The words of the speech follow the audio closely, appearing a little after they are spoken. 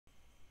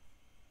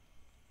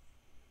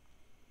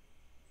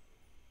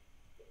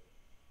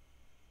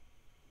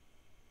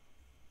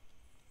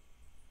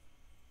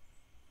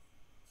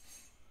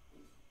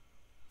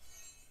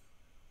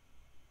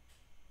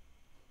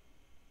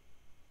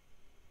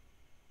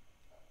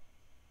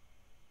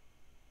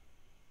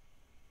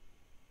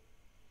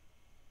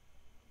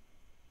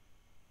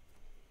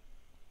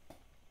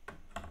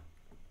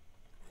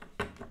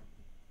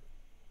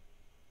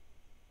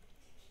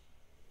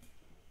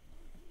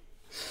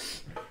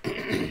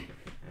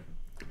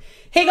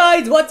Hey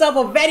guys, what's up?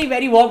 A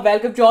very warm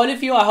welcome to all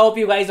of you. I hope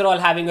you guys are all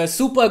having a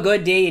super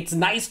good day. It's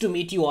nice to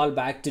meet you all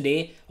back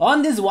today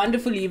on this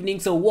wonderful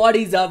evening. So what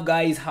is up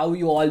guys? How are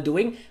you all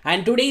doing?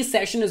 And today's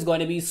session is going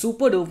to be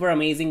super duper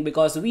amazing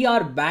because we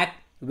are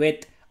back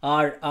with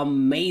our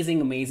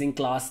amazing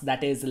class,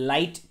 that is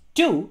Light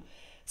 2.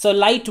 So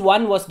Light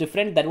 1 was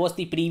different. That was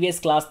the previous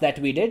class that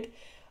we did,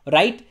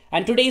 right?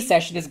 And today's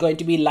session is going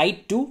to be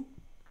Light 2.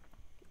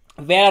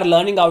 Where our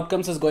learning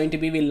outcomes is going to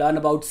be, we'll learn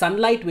about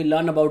sunlight, we'll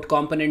learn about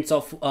components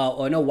of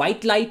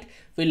white light,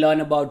 we'll learn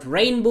about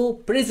rainbow,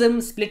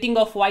 prism, splitting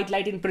of white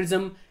light in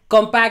prism,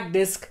 compact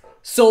disc,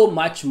 so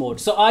much more.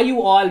 So are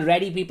you all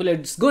ready, people?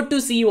 It's good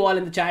to see you all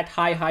in the chat.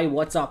 Hi,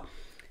 what's up?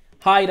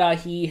 Hi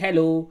Rahi,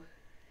 hello.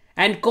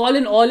 And call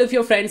in all of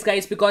your friends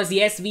guys, because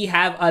yes, we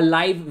have a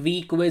live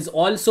V quiz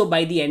also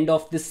by the end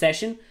of this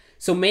session.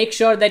 So make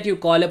sure that you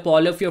call up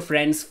all of your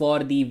friends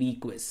for the V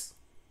quiz.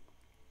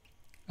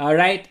 All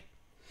right.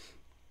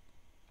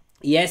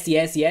 Yes.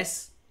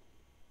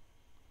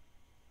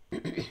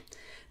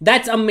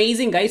 That's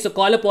amazing guys. So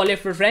call up all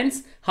of your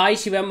friends. Hi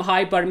Shivam,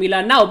 hi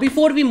Parmila. Now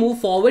before we move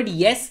forward,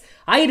 yes,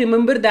 I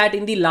remember that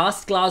in the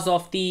last class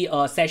of the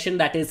session,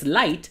 that is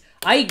light,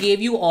 I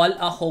gave you all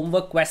a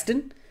homework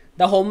question.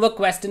 The homework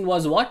question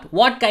was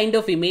what kind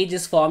of image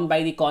is formed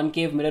by the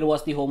concave mirror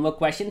was the homework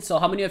question. So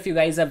how many of you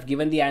guys have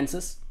given the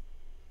answers?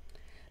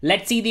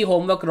 Let's see the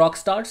homework rock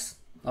stars.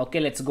 Okay,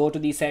 let's go to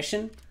the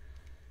session.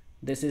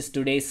 This is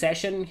today's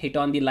session. Hit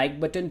on the like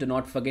button. Do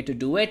not forget to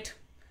do it.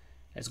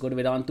 Let's go to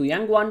Vedantu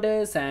Young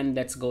Wonders and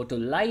let's go to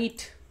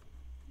light.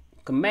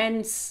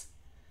 Comments.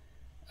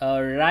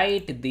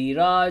 Alright.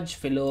 Dheeraj,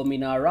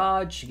 Philomena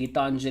Raj,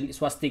 Gitanjali,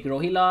 Swastik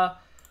Rohila,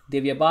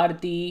 Divya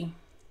Bharati.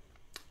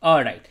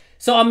 Alright.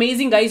 So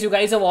amazing guys. You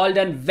guys have all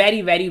done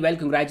very well.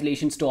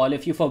 Congratulations to all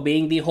of you for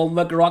being the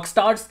homework rock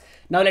stars.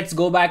 Now let's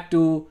go back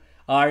to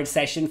our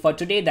session for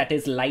today. That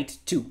is Light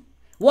 2.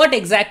 What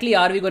exactly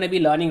are we going to be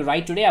learning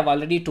right today? I've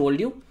already told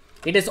you.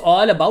 It is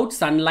all about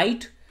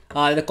sunlight,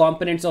 the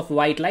components of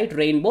white light,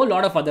 rainbow, a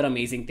lot of other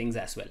amazing things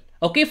as well.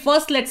 Okay,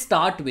 first let's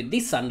start with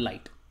the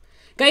sunlight.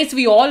 Guys,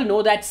 we all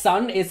know that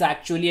sun is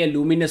actually a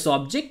luminous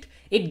object.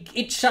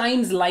 It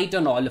shines light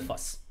on all of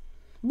us.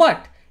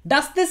 But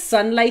does this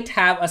sunlight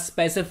have a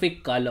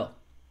specific color?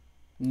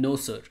 No,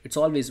 sir. It's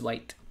always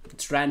white.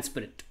 It's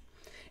transparent.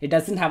 It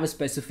doesn't have a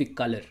specific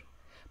color.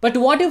 But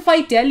what if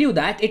I tell you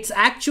that it's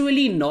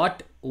actually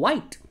not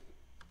white?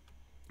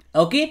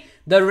 Okay,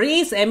 the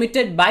rays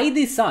emitted by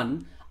the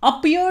sun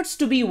appears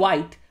to be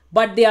white,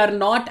 but they are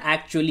not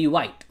actually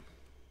white.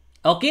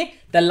 Okay,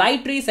 the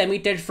light rays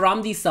emitted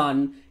from the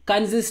sun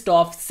consist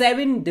of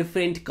 7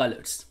 different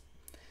colors.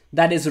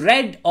 That is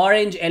red,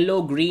 orange,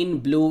 yellow, green,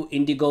 blue,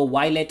 indigo,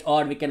 violet,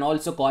 or we can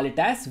also call it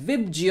as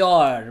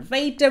Vibgyor.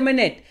 Wait a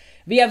minute,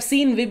 we have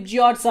seen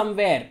Vibgyor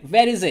somewhere.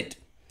 Where is it?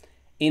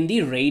 In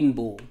the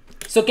rainbow.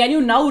 So can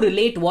you now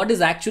relate what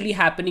is actually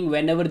happening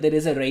whenever there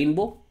is a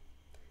rainbow?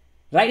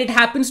 Right, it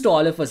happens to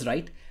all of us,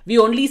 right? We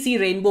only see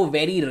rainbow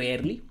very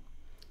rarely.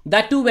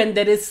 That too when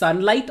there is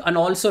sunlight and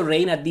also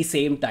rain at the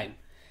same time.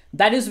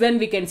 That is when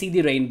we can see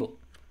the rainbow.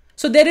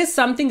 So there is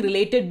something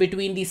related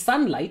between the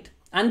sunlight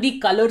and the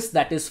colors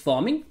that is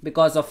forming,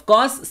 because of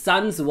course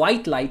sun's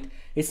white light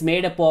is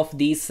made up of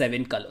these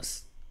 7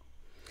 colors.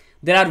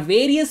 There are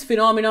various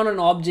phenomena and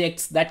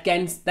objects that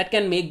can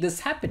make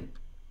this happen,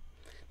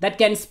 that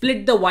can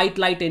split the white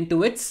light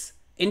into its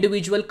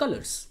individual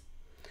colors.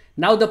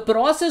 Now the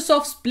process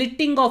of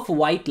splitting of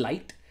white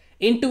light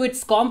into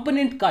its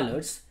component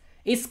colors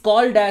is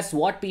called as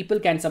what, people?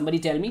 Can somebody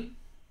tell me?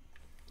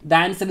 The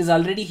answer is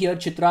already here.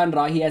 Chitra and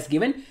Rahi has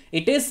given.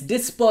 It is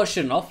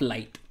dispersion of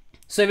light.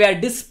 So we are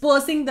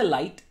dispersing the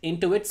light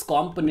into its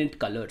component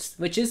colors,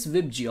 which is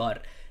Vibgyor,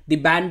 the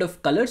band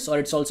of colors, or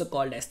it's also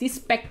called as the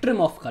spectrum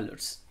of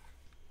colors.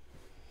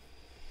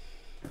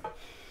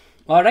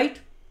 All right.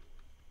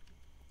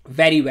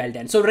 Very well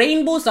done. So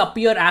rainbows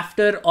appear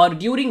after or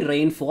during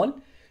rainfall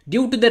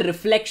due to the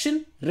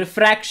reflection,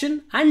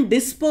 refraction and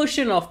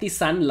dispersion of the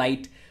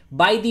sunlight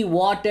by the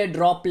water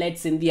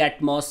droplets in the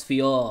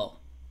atmosphere.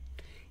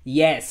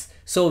 Yes,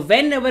 so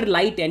whenever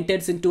light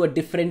enters into a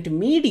different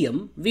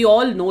medium, we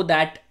all know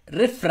that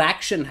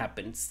refraction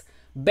happens,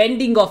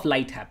 bending of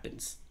light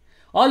happens.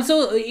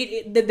 Also,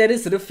 there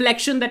is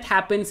reflection that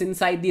happens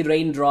inside the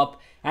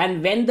raindrop,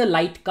 and when the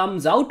light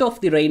comes out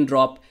of the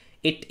raindrop,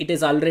 it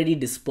is already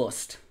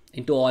dispersed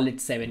into all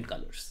its 7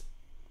 colors.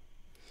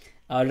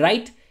 All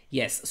right.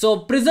 Yes. So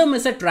prism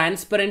is a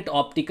transparent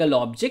optical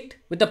object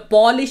with a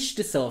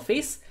polished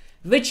surface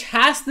which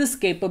has this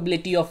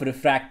capability of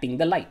refracting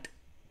the light.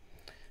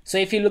 So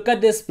if you look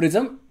at this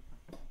prism,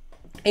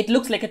 it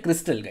looks like a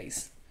crystal,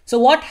 guys. So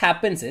what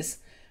happens is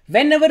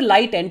whenever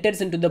light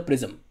enters into the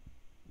prism,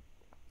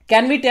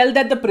 can we tell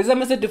that the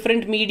prism is a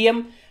different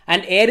medium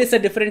and air is a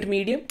different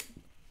medium?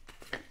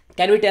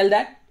 Can we tell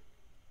that?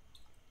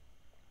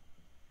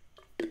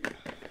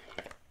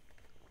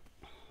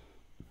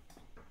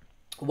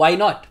 Why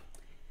not?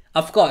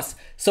 Of course.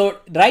 So,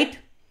 right?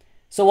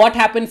 So what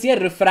happens here?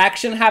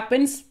 Refraction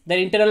happens, then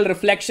internal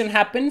reflection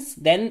happens,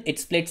 then it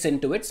splits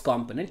into its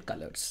component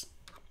colors.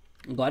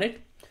 Got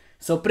it?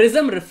 So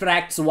prism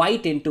refracts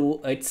white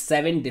into its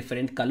 7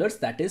 different colors,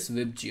 that is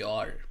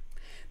VIBGYOR.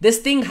 This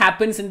thing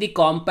happens in the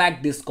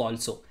compact disc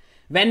also.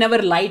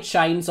 Whenever light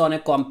shines on a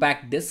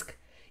compact disc,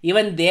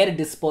 even their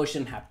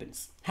dispersion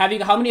happens. How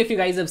many of you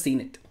guys have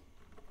seen it?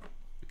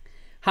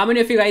 How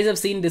many of you guys have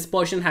seen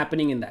dispersion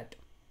happening in that?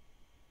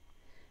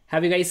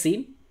 Have you guys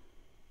seen?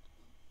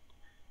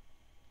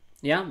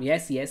 Yeah,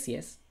 yes.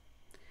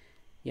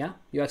 Yeah,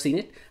 you have seen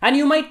it. And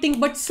you might think,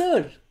 but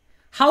sir,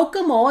 how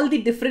come all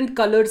the different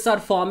colors are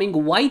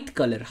forming white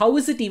color? How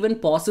is it even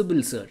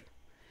possible, sir?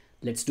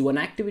 Let's do an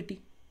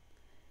activity.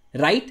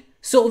 Right?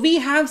 So we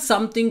have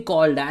something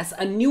called as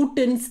a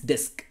Newton's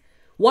disk.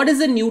 What is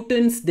a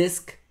Newton's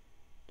disk?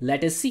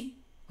 Let us see.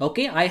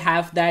 Okay, I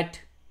have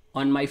that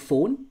on my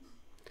phone.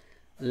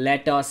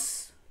 Let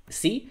us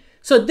see.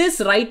 So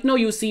this right now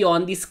you see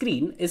on the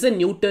screen is a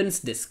Newton's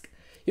disk.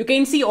 You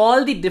can see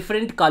all the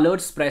different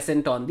colors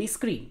present on the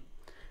screen.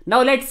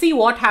 Now let's see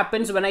what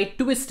happens when I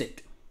twist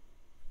it.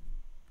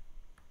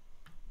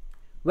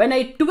 When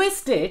I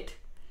twist it,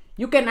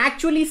 you can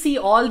actually see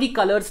all the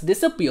colors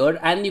disappear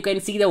and you can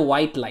see the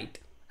white light.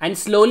 And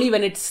slowly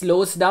when it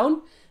slows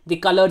down, the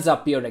colors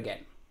appear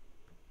again.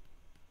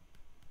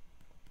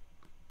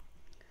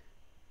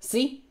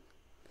 See?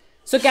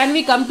 So can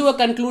we come to a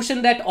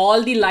conclusion that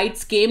all the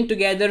lights came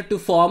together to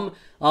form,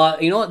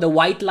 the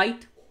white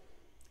light?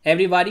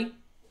 Everybody?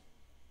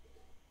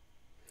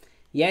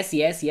 Yes,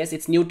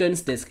 it's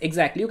Newton's disk.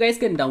 Exactly. You guys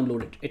can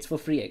download it. It's for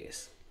free, I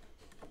guess.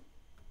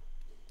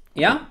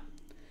 Yeah?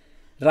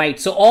 Right.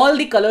 So all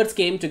the colors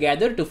came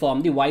together to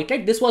form the white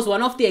light. This was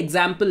one of the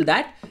example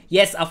that,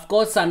 yes, of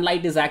course,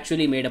 sunlight is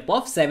actually made up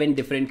of 7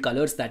 different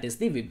colors. That is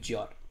the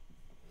VIBGYOR.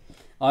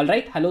 All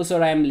right. Hello,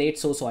 sir. I am late.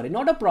 So sorry.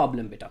 Not a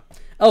problem, beta.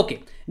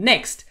 Okay.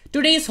 Next,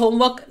 today's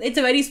homework. It's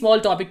a very small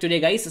topic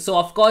today, guys. So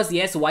of course,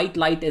 yes, white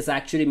light is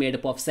actually made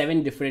up of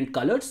 7 different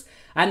colors.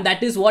 And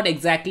that is what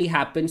exactly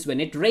happens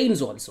when it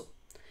rains also.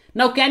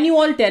 Now, can you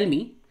all tell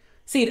me,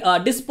 see,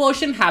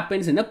 dispersion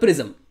happens in a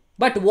prism.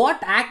 But what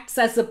acts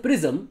as a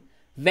prism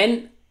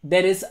when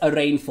there is a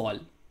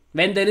rainfall?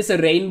 When there is a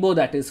rainbow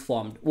that is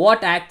formed,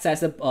 what acts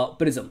as a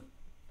prism?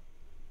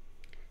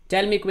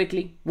 Tell me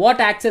quickly.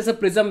 What acts as a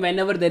prism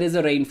whenever there is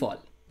a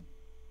rainfall?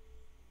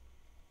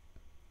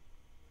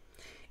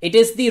 It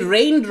is the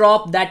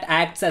raindrop that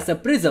acts as a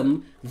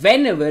prism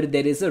whenever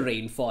there is a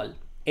rainfall.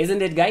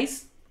 Isn't it,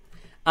 guys?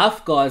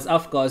 Of course.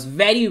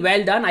 Very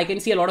well done. I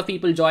can see a lot of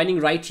people joining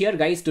right here.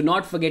 Guys, do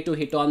not forget to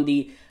hit on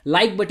the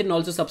like button.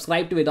 Also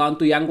subscribe to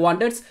Vedantu Young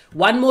Wonders.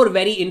 One more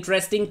very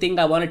interesting thing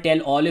I want to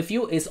tell all of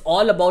you is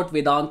all about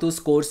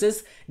Vedantu's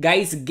courses.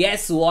 Guys,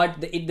 guess what?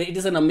 It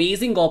is an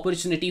amazing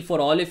opportunity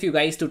for all of you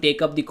guys to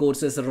take up the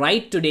courses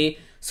right today.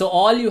 So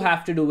all you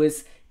have to do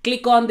is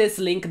click on this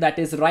link that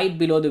is right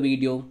below the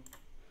video.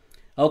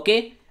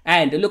 Okay.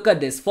 And look at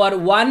this. For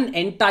one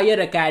entire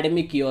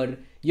academic year,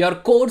 your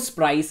course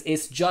price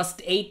is just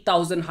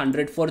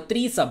 8,100 for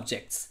 3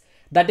 subjects.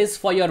 That is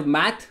for your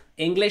math,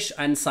 English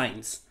and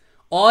science.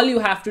 All you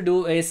have to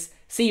do is,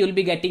 see, you'll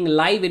be getting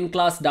live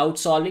in-class doubt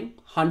solving.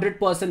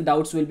 100%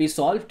 doubts will be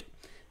solved.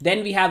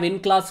 Then we have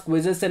in-class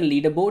quizzes and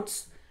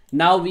leaderboards.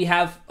 Now we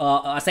have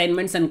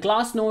assignments and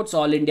class notes,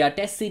 all India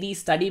test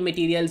series, study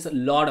materials, a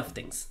lot of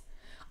things.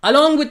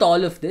 Along with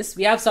all of this,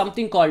 we have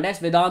something called as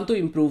Vedantu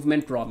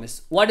Improvement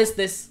Promise. What is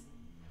this?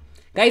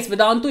 Guys,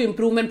 Vedantu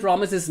Improvement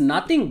Promise is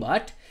nothing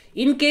but,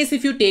 in case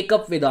if you take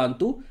up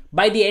Vedantu,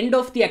 by the end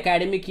of the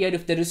academic year,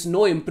 if there is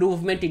no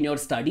improvement in your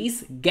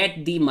studies,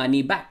 get the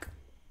money back.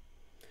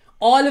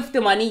 All of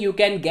the money, you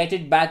can get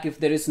it back if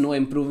there is no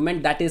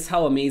improvement. That is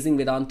how amazing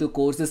Vedantu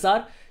courses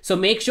are. So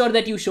make sure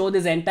that you show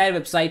this entire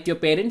website to your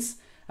parents,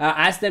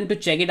 ask them to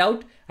check it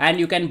out, and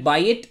you can buy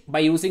it by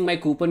using my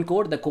coupon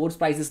code. The course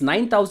price is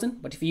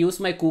 9,000, but if you use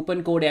my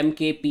coupon code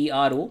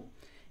MKPRO,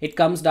 it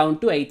comes down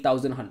to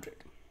 8,100.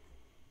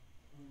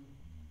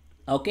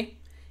 Okay.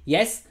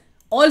 Yes.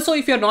 Also,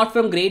 if you're not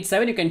from grade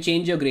 7, you can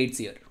change your grades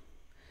here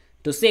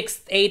to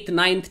 6th, 8th,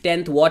 9th,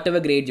 10th, whatever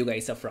grade you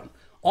guys are from.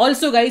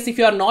 Also, guys, if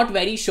you are not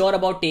very sure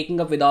about taking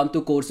up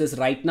Vedantu courses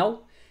right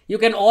now, you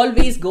can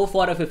always go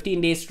for a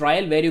 15 days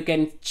trial where you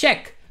can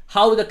check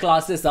how the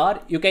classes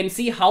are. You can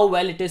see how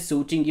well it is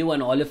suiting you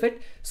and all of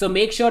it. So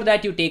make sure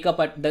that you take up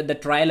the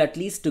trial at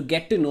least to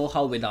get to know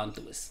how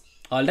Vedantu is.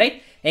 All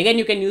right. Again,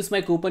 you can use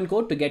my coupon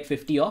code to get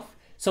 50 off.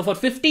 So for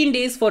 15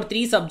 days for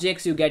 3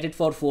 subjects, you get it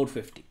for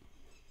 450.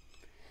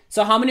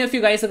 So how many of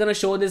you guys are going to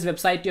show this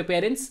website to your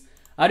parents?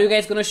 Are you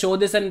guys going to show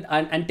this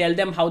and tell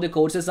them how the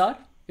courses are?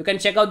 You can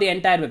check out the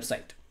entire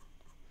website.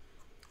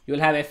 You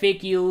will have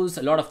FAQs,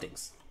 a lot of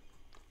things.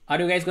 Are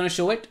you guys going to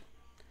show it?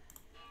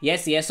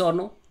 Yes, yes or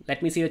no?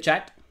 Let me see your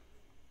chat.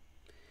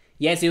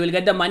 Yes, you will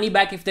get the money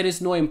back if there is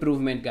no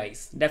improvement,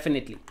 guys.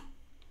 Definitely.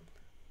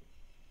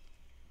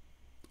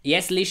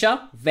 Yes,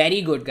 Lisha,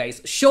 very good,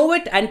 guys. Show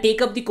it and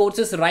take up the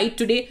courses right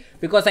today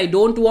because I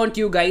don't want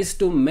you guys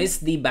to miss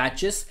the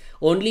batches.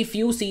 Only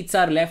few seats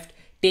are left.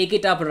 Take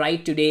it up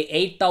right today.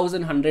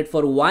 8,100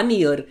 for 1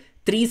 year,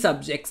 3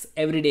 subjects,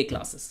 everyday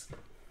classes.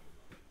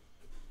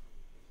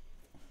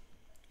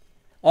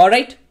 All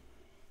right.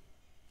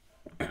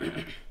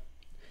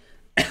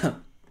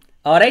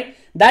 All right,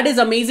 that is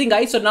amazing,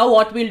 guys. So now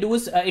what we'll do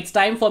is it's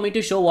time for me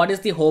to show what is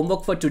the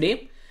homework for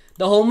today.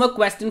 The homework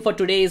question for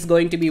today is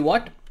going to be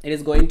what? It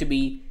is going to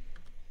be,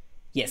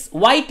 yes,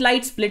 white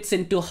light splits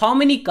into how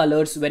many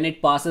colors when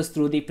it passes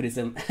through the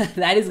prism?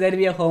 That is going to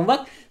be a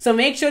homework. So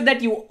make sure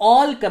that you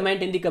all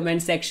comment in the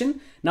comment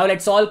section. Now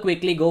let's all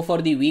quickly go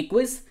for the week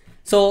quiz.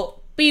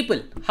 So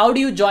people, how do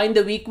you join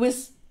the week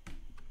quiz?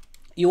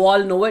 You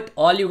all know it.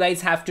 All you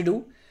guys have to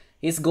do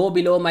is go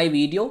below my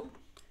video,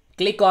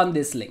 click on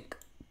this link.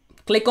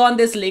 Click on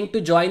this link to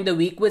join the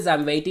week quiz.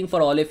 I'm waiting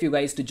for all of you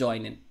guys to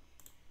join in.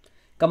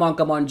 Come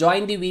on,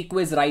 join the week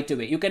quiz right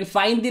away. You can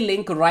find the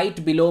link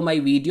right below my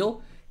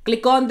video.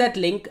 Click on that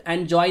link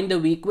and join the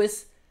week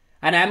quiz.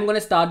 And I'm going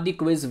to start the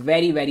quiz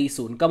very, very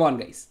soon. Come on,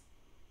 guys.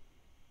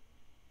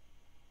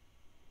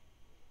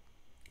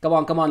 Come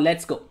on,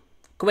 let's go.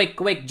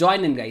 Quick,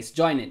 join in, guys,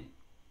 join in.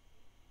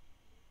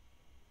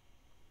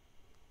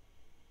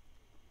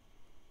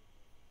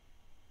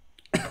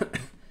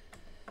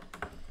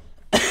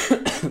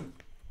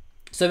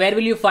 So where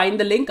will you find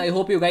the link? I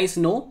hope you guys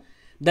know.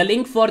 The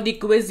link for the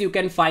quiz, you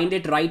can find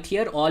it right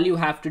here. All you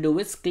have to do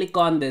is click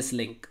on this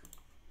link.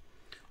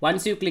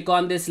 Once you click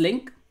on this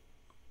link,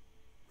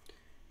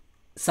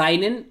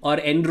 sign in or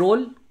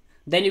enroll,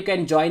 then you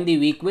can join the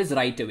week quiz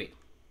right away.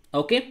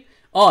 Okay?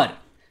 Or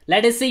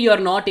let us say you are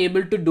not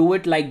able to do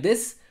it like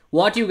this.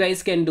 What you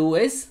guys can do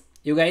is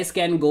you guys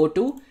can go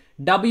to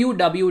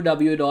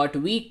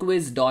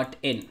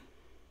www.weekquiz.in.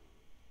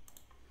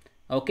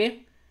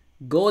 Okay?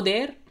 Go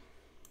there.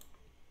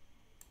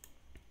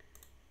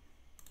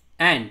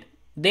 And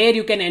there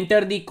you can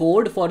enter the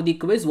code for the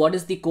quiz. What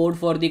is the code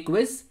for the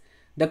quiz?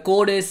 The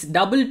code is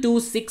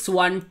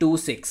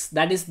 226126.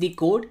 That is the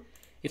code.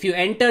 If you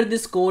enter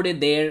this code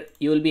there,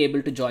 you will be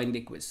able to join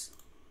the quiz.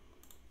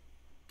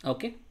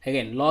 Okay.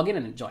 Again, log in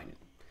and join it.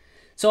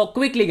 So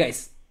quickly,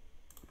 guys,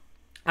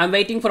 I'm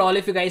waiting for all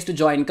of you guys to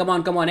join. Come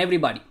on,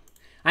 everybody.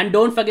 And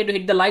don't forget to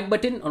hit the like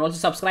button and also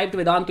subscribe to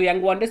Vedantu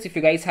Young Wonders if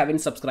you guys haven't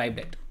subscribed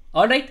yet.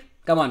 All right.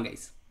 Come on,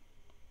 guys.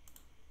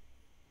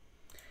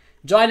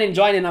 Join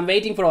in. I'm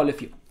waiting for all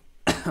of you.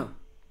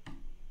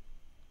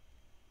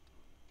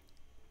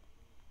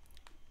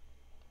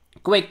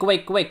 Quick.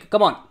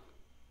 Come on.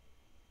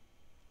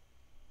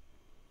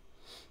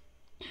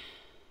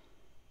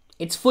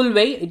 It's full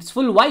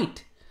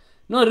white.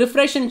 No,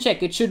 refresh and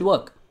check. It should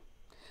work.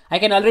 I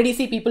can already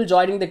see people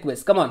joining the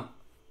quiz. Come on.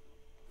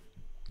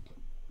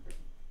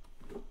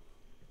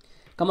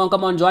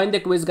 Come on. Join the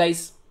quiz,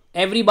 guys.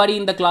 Everybody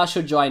in the class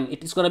should join.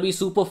 It is going to be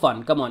super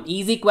fun. Come on.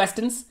 Easy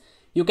questions.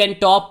 You can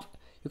top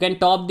the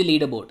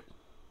leaderboard.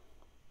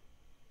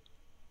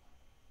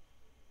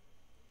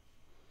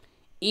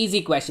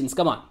 Easy questions.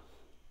 Come on.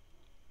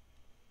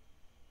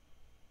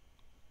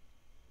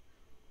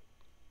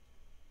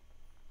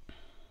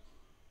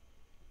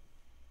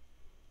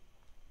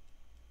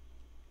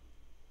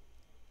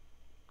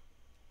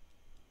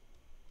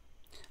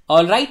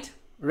 All right.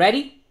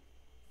 Ready?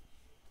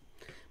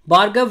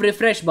 Bhargav,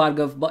 refresh.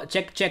 Bhargav.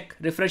 Check.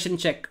 Refresh and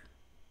check.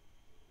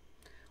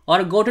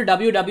 Or go to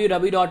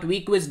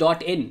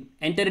www.weekquiz.in.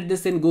 Enter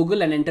this in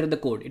Google and enter the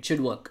code. It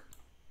should work.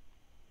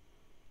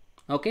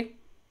 Okay.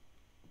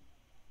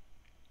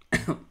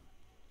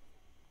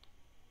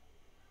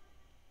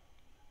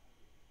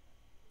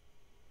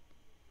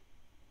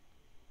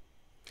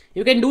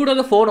 You can do it on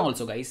the phone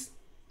also, guys.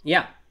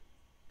 Yeah.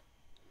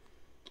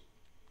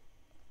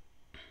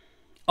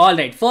 All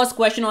right. First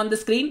question on the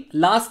screen.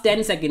 Last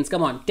 10 seconds.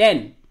 Come on.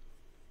 10,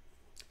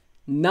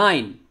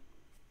 9,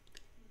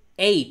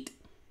 8,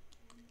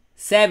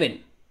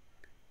 7,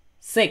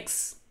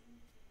 6,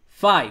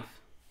 5,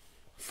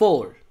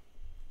 4,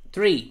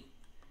 3,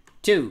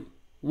 2,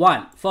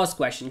 1. First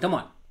question. Come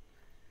on.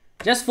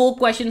 Just 4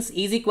 questions.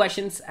 Easy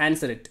questions.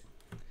 Answer it.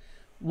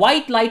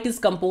 White light is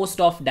composed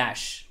of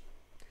dash.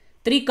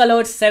 3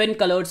 colors, 7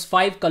 colors,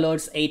 5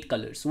 colors, 8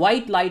 colors.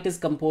 White light is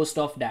composed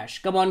of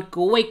dash. Come on,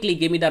 quickly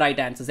give me the right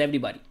answers,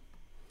 everybody.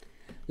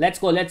 Let's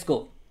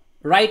go.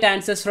 Right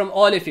answers from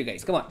all of you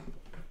guys. Come on.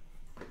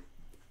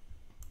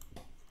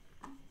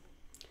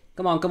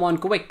 Come on,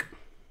 quick.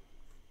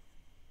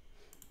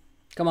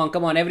 Come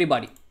on,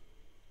 everybody.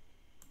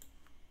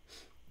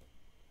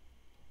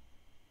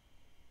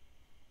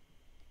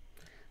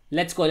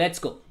 Let's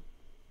go.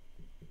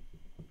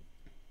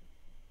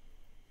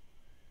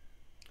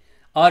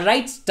 All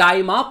right,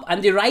 time up.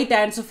 And the right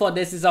answer for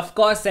this is, of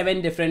course, 7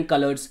 different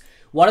colors.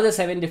 What are the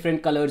 7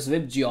 different colors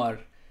with your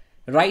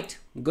right?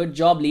 Good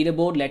job,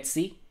 leaderboard. Let's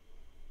see.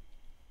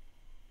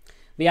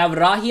 We have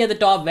Rahi at the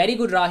top. Very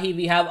good, Rahi.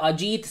 We have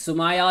Ajit,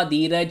 Sumaya,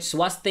 Dheeraj,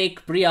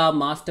 Swastik, Priya,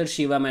 Master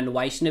Shivam, and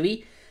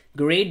Vaishnavi.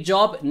 Great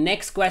job.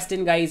 Next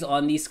question, guys,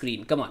 on the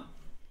screen. Come on.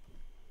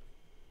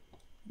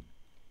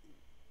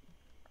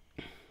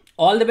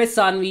 All the best,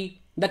 Sanvi.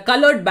 The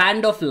colored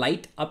band of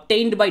light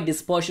obtained by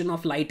dispersion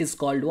of light is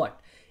called what?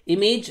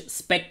 Image,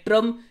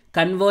 spectrum,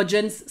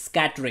 convergence,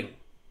 scattering.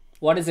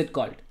 What is it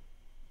called?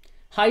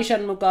 Hi,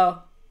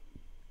 Shanmuka.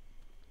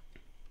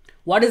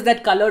 What is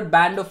that colored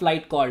band of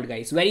light called,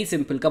 guys? Very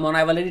simple. Come on,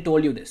 I've already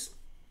told you this.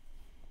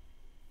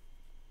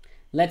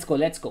 Let's go.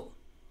 Let's go.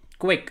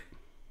 Quick.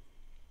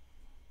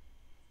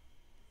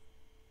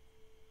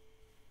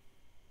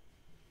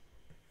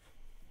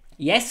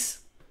 Yes.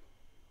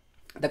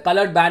 The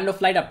colored band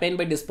of light obtained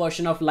by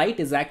dispersion of light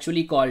is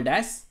actually called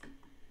as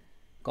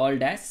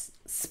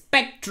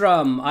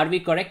spectrum. Are we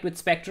correct with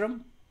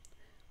spectrum?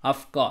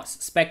 Of course.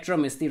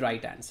 Spectrum is the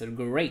right answer.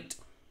 Great.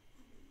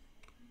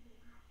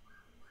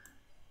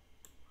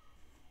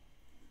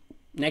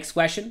 Next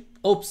question.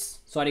 Oops.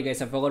 Sorry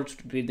guys, I forgot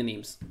to read the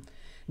names.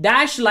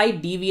 Dash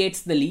light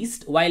deviates the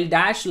least while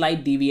dash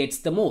light deviates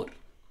the more.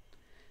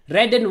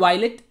 Red and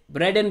violet,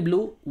 red and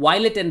blue,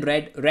 violet and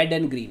red, red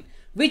and green.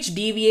 Which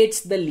deviates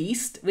the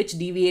least? Which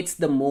deviates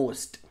the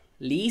most?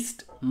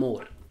 Least,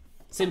 more.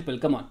 Simple,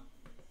 come on.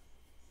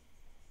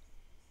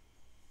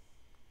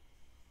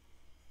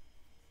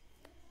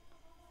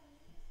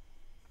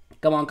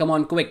 Come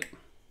on, quick.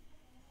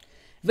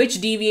 Which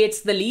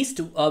deviates the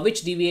least?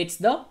 Which deviates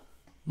the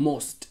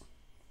most?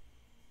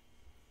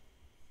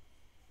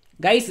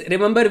 Guys,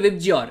 remember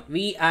Vibgyor.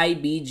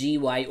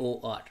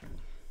 Vibgyor.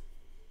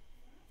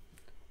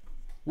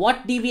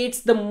 What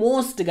deviates the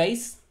most,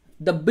 guys?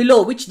 The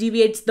below, which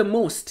deviates the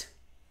most?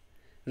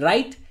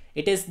 Right?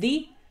 It is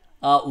the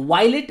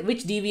violet,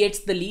 which deviates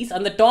the least.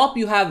 On the top,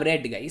 you have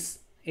red, guys.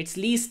 It's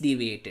least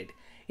deviated.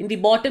 In the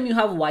bottom, you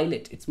have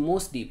violet. It's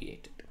most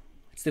deviated.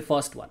 It's the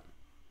first one.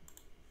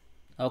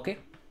 Okay.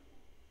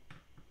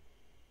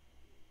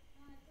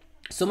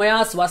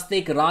 Sumaya,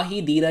 Swastik,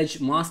 Rahi,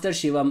 Dheeraj, Master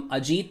Shivam,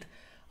 Ajit,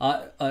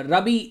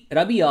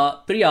 Rabia,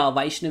 Priya,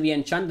 Vaishnavi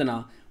and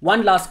Chandana.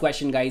 One last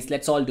question, guys.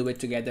 Let's all do it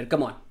together.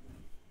 Come on.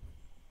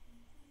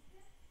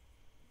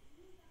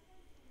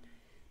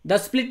 The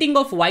splitting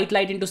of white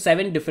light into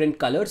 7 different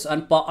colors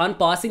on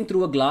passing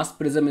through a glass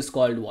prism is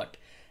called what?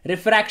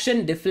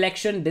 Refraction,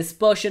 deflection,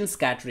 dispersion,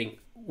 scattering.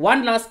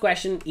 One last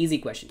question, easy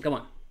question. Come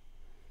on.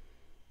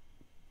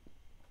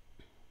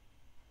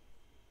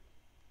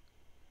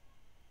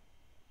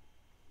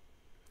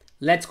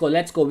 Let's go.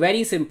 Let's go.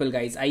 Very simple,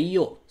 guys.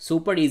 Ayyo.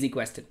 Super easy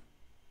question.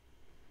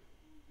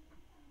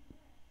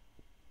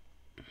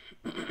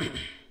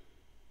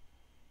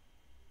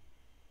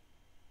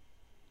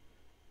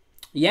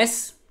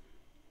 Yes.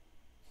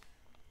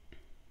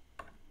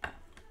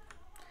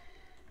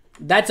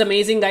 That's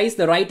amazing, guys.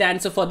 The right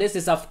answer for this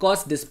is, of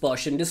course,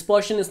 dispersion.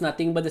 Dispersion is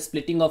nothing but the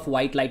splitting of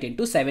white light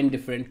into 7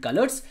 different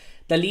colors.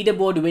 The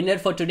leaderboard winner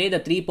for today, the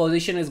 3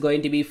 position is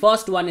going to be,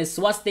 first one is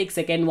Swastik,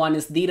 second one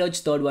is Dheeraj,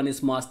 third one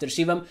is Master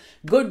Shivam.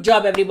 Good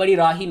job, everybody.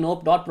 Rahi,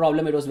 nope, not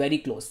problem. It was very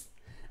close.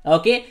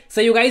 Okay,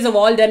 so you guys have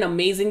all done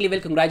amazingly well.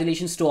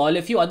 Congratulations to all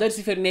of you. Others,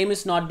 if your name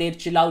is not there,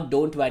 chill out,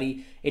 don't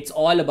worry. It's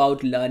all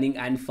about learning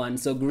and fun.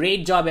 So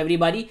great job,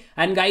 everybody.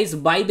 And guys,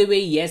 by the way,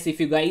 yes,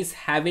 if you guys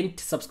haven't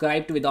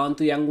subscribed to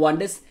Vedantu Young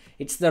Wonders,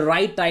 it's the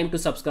right time to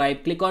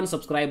subscribe. Click on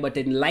subscribe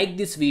button, like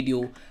this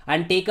video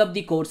and take up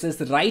the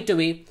courses right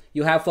away.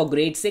 You have for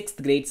grade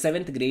 6th, grade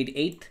 7th, grade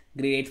 8th,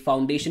 grade 8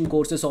 foundation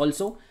courses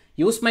also.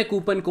 Use my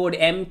coupon code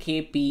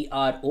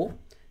MKPRO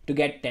to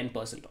get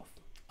 10% off.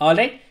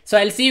 Alright, so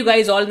I'll see you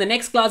guys all in the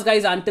next class,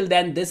 guys. Until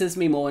then, this is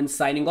me, Mohan,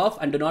 signing off.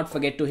 And do not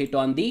forget to hit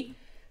on the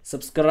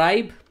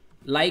subscribe,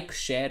 like,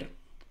 share,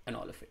 and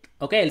all of it.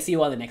 Okay, I'll see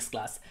you all in the next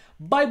class.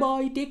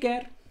 Bye-bye. Take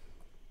care.